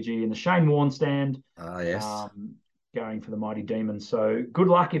MCG in the Shane Warne stand. Yes. Going for the Mighty Demons. So good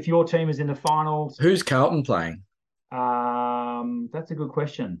luck if your team is in the finals. Who's Carlton playing? That's a good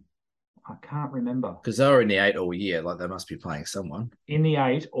question. I can't remember. Because they were in the 8 all year. Like, they must be playing someone. In the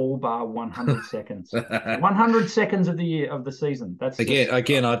 8, all bar 100 seconds. 100 seconds of the season. That's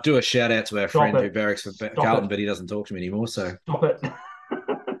again. I do a shout out to our friend who barracks for Carlton, but he doesn't talk to me anymore. So stop it.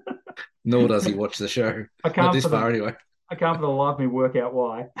 Nor does he watch the show. Not this far anyway. I can't for the life of me work out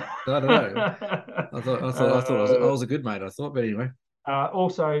why. I don't know. I thought I was a good mate. I thought, but anyway.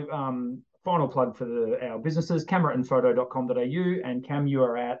 Also, final plug for our businesses: cameraandphoto.com.au, and Cam, you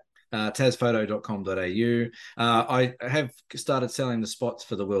are at tasphoto.com.au. I have started selling the spots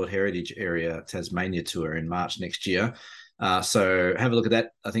for the World Heritage Area Tasmania tour in March next year. So have a look at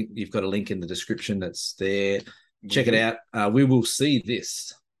that. I think you've got a link in the description that's there. Check it out. We will see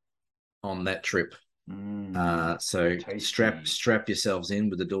this on that trip. So tasty. strap yourselves in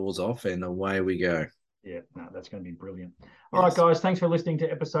with the doors off, and away we go. Yeah, no, that's going to be brilliant. All right, guys, thanks for listening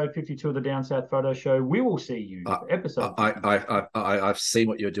to episode 52 of the Down South Photo Show. We will see you for episode. I've seen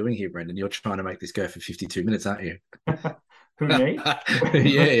what you're doing here, Brendan. You're trying to make this go for 52 minutes, aren't you? Who, me?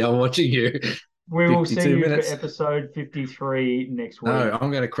 Yeah, I'm watching you. We will see you for episode 53 next week. No,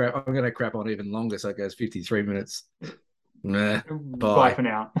 I'm going to crap on even longer, so it goes 53 minutes. Nah, bye for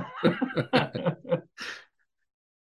now.